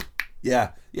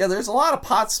 Yeah. There's a lot of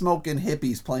pot smoking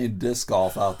hippies playing disc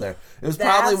golf out there. It was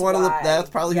probably that's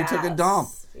probably who took a dump.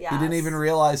 Yes. He didn't even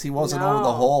realize he wasn't over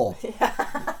the hole.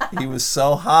 Yeah. He was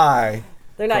so high.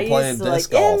 They're not playing used to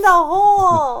disc golf. In the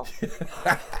hole.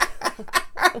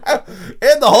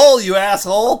 In the hole, you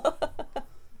asshole.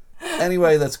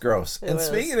 Anyway, that's gross.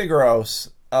 Speaking of gross,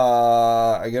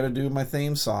 I got to do my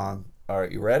theme song. All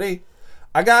right, you ready?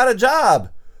 I got a job.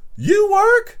 You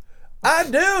work? I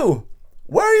do.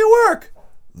 Where you work?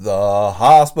 The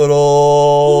hospital.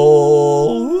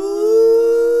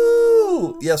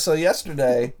 Ooh. Yeah, so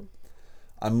yesterday,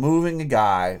 I'm moving a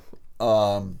guy,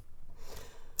 and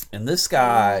this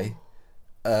guy,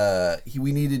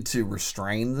 we needed to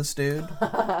restrain this dude.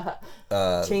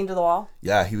 Chained to the wall?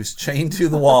 Yeah, he was chained to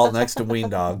the wall next to Ween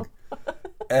Dog.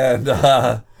 And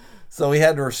so we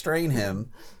had to restrain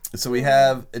him. So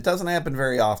it doesn't happen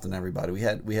very often, everybody. We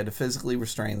had to physically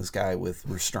restrain this guy with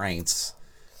restraints.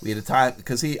 We had a time,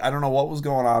 because I don't know what was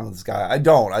going on with this guy. I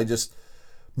just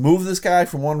moved this guy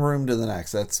from one room to the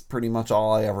next. That's pretty much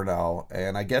all I ever know.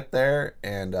 And I get there,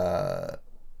 and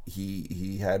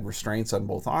he had restraints on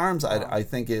both arms. I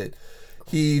think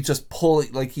he just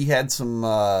pulled, like he had some,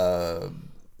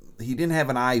 he didn't have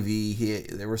an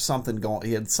IV. There was something going,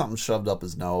 he had something shoved up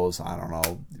his nose. I don't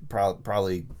know,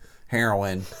 probably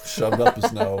heroin shoved up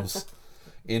his nose.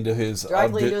 into his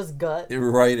directly into his gut,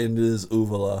 right into his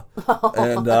uvula,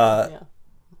 and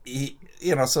he,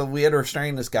 so we had to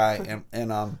restrain this guy,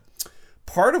 and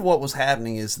part of what was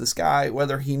happening is this guy,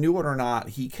 whether he knew it or not,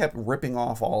 he kept ripping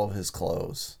off all of his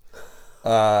clothes.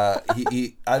 I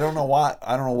don't know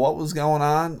what was going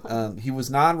on. He was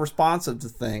non-responsive to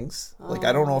things. Like,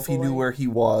 I don't know if he knew where he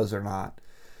was or not.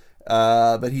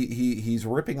 But he's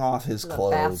ripping off his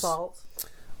clothes. Bath salts?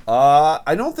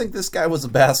 I don't think this guy was a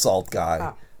bath salt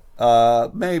guy.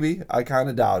 Maybe. I kind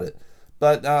of doubt it.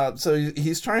 But so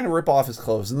he's trying to rip off his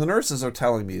clothes, and the nurses are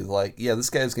telling me, like, yeah, this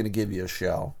guy's going to give you a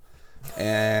show,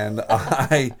 and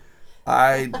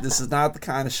this is not the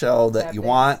kind of show that you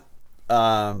want.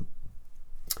 So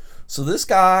this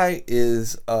guy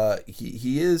is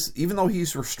he is, even though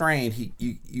he's restrained,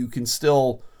 you can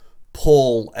still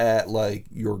pull at like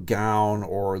your gown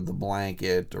or the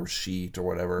blanket or sheet or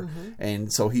whatever,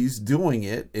 and so he's doing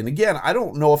it. And again, I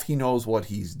don't know if he knows what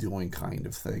he's doing, kind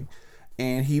of thing.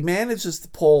 And he manages to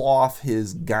pull off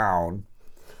his gown,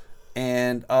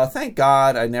 and thank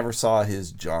God I never saw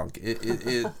his junk.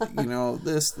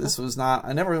 This was not.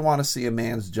 I never want to see a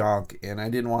man's junk, and I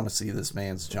didn't want to see this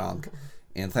man's junk,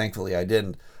 and thankfully I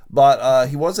didn't. But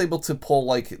he was able to pull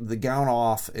like the gown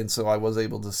off, and so I was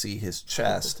able to see his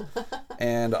chest.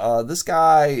 And this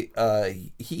guy,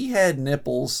 he had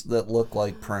nipples that looked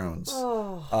like prunes.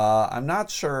 I'm not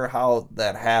sure how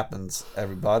that happens,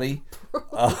 everybody.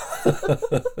 How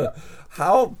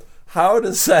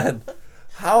does that?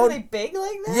 Are they big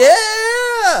like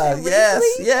that? Yeah.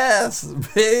 Yes.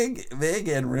 Big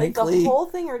and wrinkly. Like the whole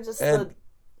thing, or just And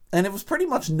it was pretty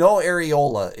much no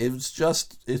areola. It's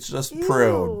just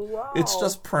prune. Wow. It's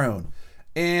just prune.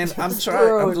 And I'm Just trying.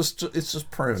 prune. It's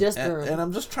just prune. Just prune. And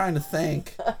I'm just trying to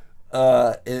think.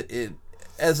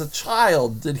 As a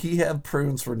child, did he have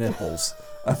prunes for nipples?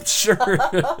 I'm sure.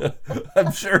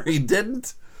 I'm sure he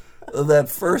didn't. That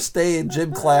first day in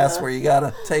gym class where you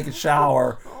gotta take a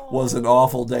shower was an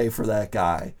awful day for that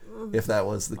guy, if that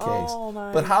was the case.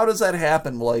 But how does that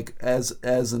happen? Like as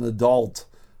an adult,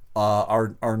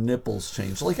 our nipples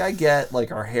change. Like I get,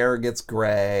 like our hair gets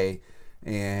gray,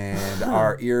 and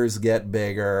our ears get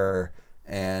bigger,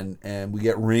 and we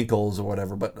get wrinkles or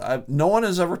whatever. But no one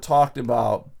has ever talked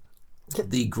about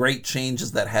the great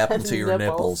changes that happen to your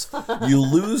nipples. You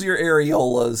lose your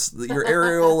areolas. Your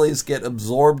areolas get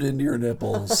absorbed into your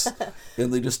nipples,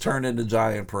 and they just turn into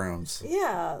giant prunes.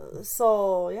 Yeah.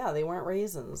 So they weren't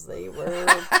raisins. They were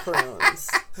prunes.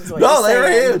 No, they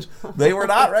were huge. They were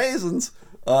not raisins.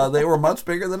 They were much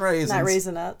bigger than raisins. Not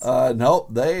Raisinets? Nope.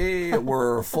 They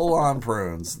were full-on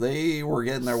prunes. They were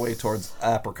getting their way towards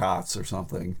apricots or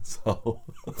something. So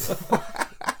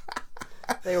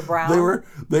they were brown.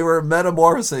 They were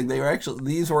metamorphosing.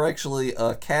 These were actually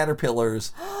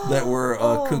caterpillars that were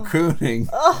cocooning.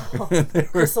 They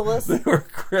were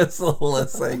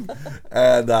chrysalising,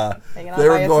 and they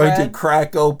were going to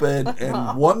crack open,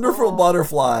 and wonderful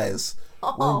butterflies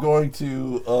were going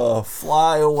to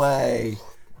fly away,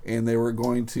 and they were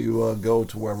going to go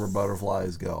to wherever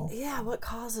butterflies go. Yeah, what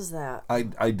causes that? I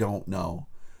don't know.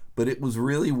 But it was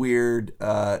really weird,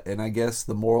 and I guess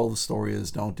the moral of the story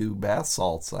is don't do bath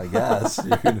salts, I guess.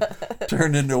 You're going to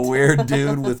turn into a weird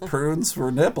dude with prunes for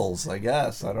nipples, I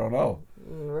guess. I don't know.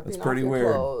 It's pretty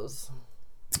weird. Clothes.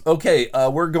 Okay,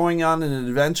 we're going on an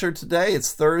adventure today.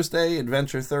 It's Thursday,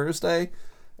 Adventure Thursday.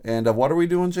 And what are we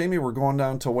doing, Jamie? We're going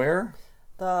down to where?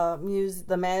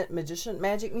 The Magic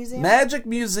Museum? Magic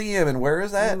Museum, and where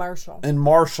is that? In Marshall. In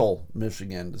Marshall,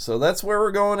 Michigan. So that's where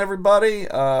we're going, everybody.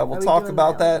 We'll talk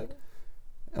about that.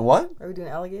 And what? Are we doing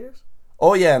alligators?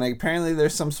 Oh, yeah, and apparently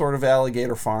there's some sort of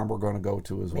alligator farm we're going to go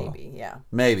to as well. Maybe, yeah.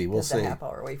 Maybe, we'll see. Half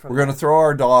hour away from we're going to throw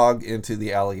our dog into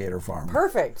the alligator farm.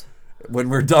 Perfect. When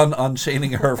we're done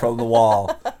unchaining her from the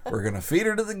wall, we're going to feed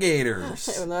her to the gators.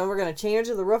 And then we're going to chain her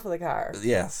to the roof of the car.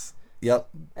 Yes. Yep.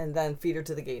 And then feed her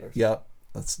to the gators. Yep.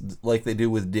 That's like they do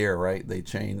with deer, right? They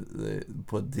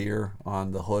put deer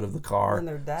on the hood of the car. And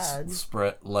they're dead.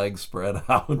 Legs spread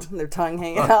out. And their tongue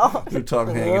hanging out. Their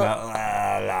tongue hanging out.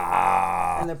 La,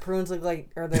 la. And their prunes look like,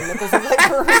 or their nipples look like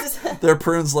prunes. Their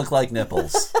prunes look like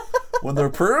nipples. When their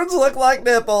prunes look like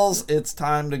nipples, it's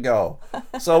time to go.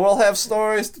 So we'll have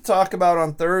stories to talk about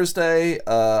on Thursday.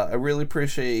 I really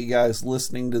appreciate you guys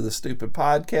listening to the stupid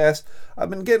podcast.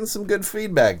 I've been getting some good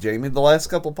feedback, Jamie. The last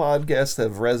couple podcasts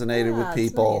have resonated with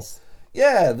people. Nice.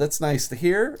 Yeah, that's nice to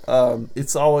hear.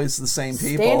 It's always the same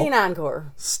people. Standing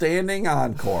encore. Standing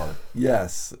encore.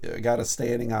 Yes. I got a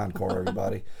standing encore,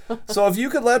 everybody. So if you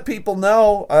could let people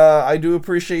know, I do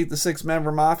appreciate the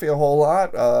 6-member Mafia a whole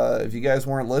lot. If you guys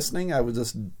weren't listening, I would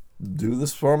just do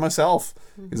this for myself,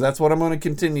 because that's what I'm going to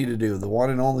continue to do. The one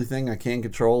and only thing I can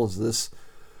control is this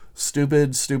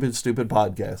stupid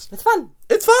podcast. It's fun.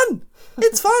 It's fun.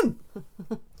 It's fun.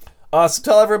 So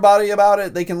tell everybody about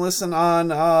it. They can listen on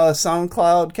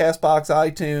SoundCloud, CastBox,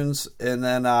 iTunes, and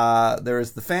then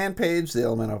there's the fan page, the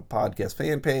Elemental Podcast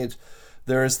fan page.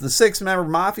 There's the 6-member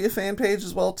Mafia fan page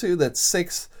as well too. That's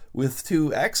 6 with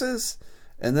 2 X's.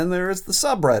 And then there is the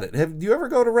subreddit. Have you ever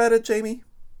go to Reddit, Jamie?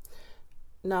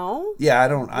 No. Yeah, I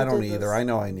don't either. I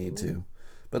know I need to.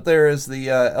 But there is the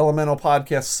Elemental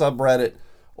Podcast subreddit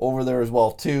over there as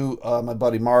well too. My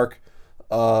buddy Mark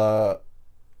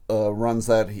runs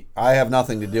that. I have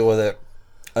nothing to do with it.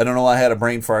 I don't know. I had a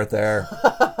brain fart there.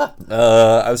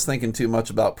 I was thinking too much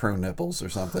about prune nipples or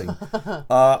something.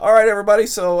 All right, everybody.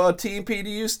 So Team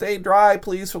PDU, stay dry,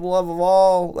 please, for the love of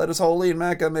all. Let us holy and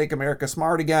Mecca make America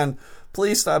smart again.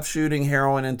 Please stop shooting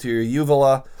heroin into your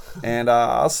uvula. And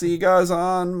I'll see you guys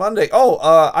on Monday. Oh,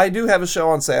 I do have a show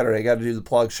on Saturday. I got to do the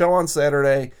plug. Show on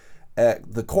Saturday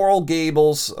at the Coral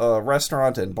Gables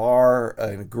restaurant and bar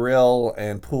and grill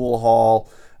and pool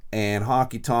hall and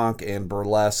honky tonk and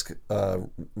burlesque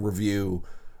review.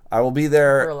 I will be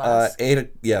there. Burlesque.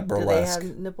 Burlesque. Do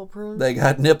they have nipple prunes? They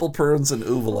got nipple prunes and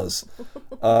uvulas.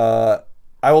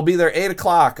 I will be there 8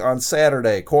 o'clock on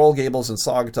Saturday, Coral Gables in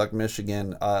Saugatuck,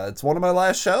 Michigan. It's one of my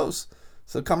last shows,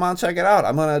 so come on, check it out.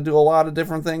 I'm going to do a lot of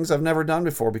different things I've never done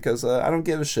before because I don't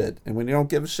give a shit. And when you don't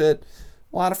give a shit,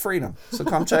 a lot of freedom. So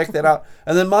come check that out.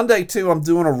 And then Monday, too, I'm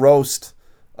doing a roast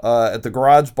at the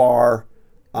Garage Bar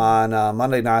on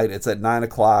Monday night. It's at 9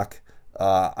 o'clock.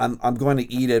 I'm going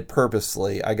to eat it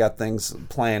purposely. I got things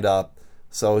planned up,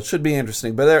 so it should be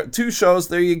interesting. But there 2 shows.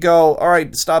 There you go. All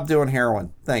right, stop doing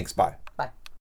heroin. Thanks. Bye.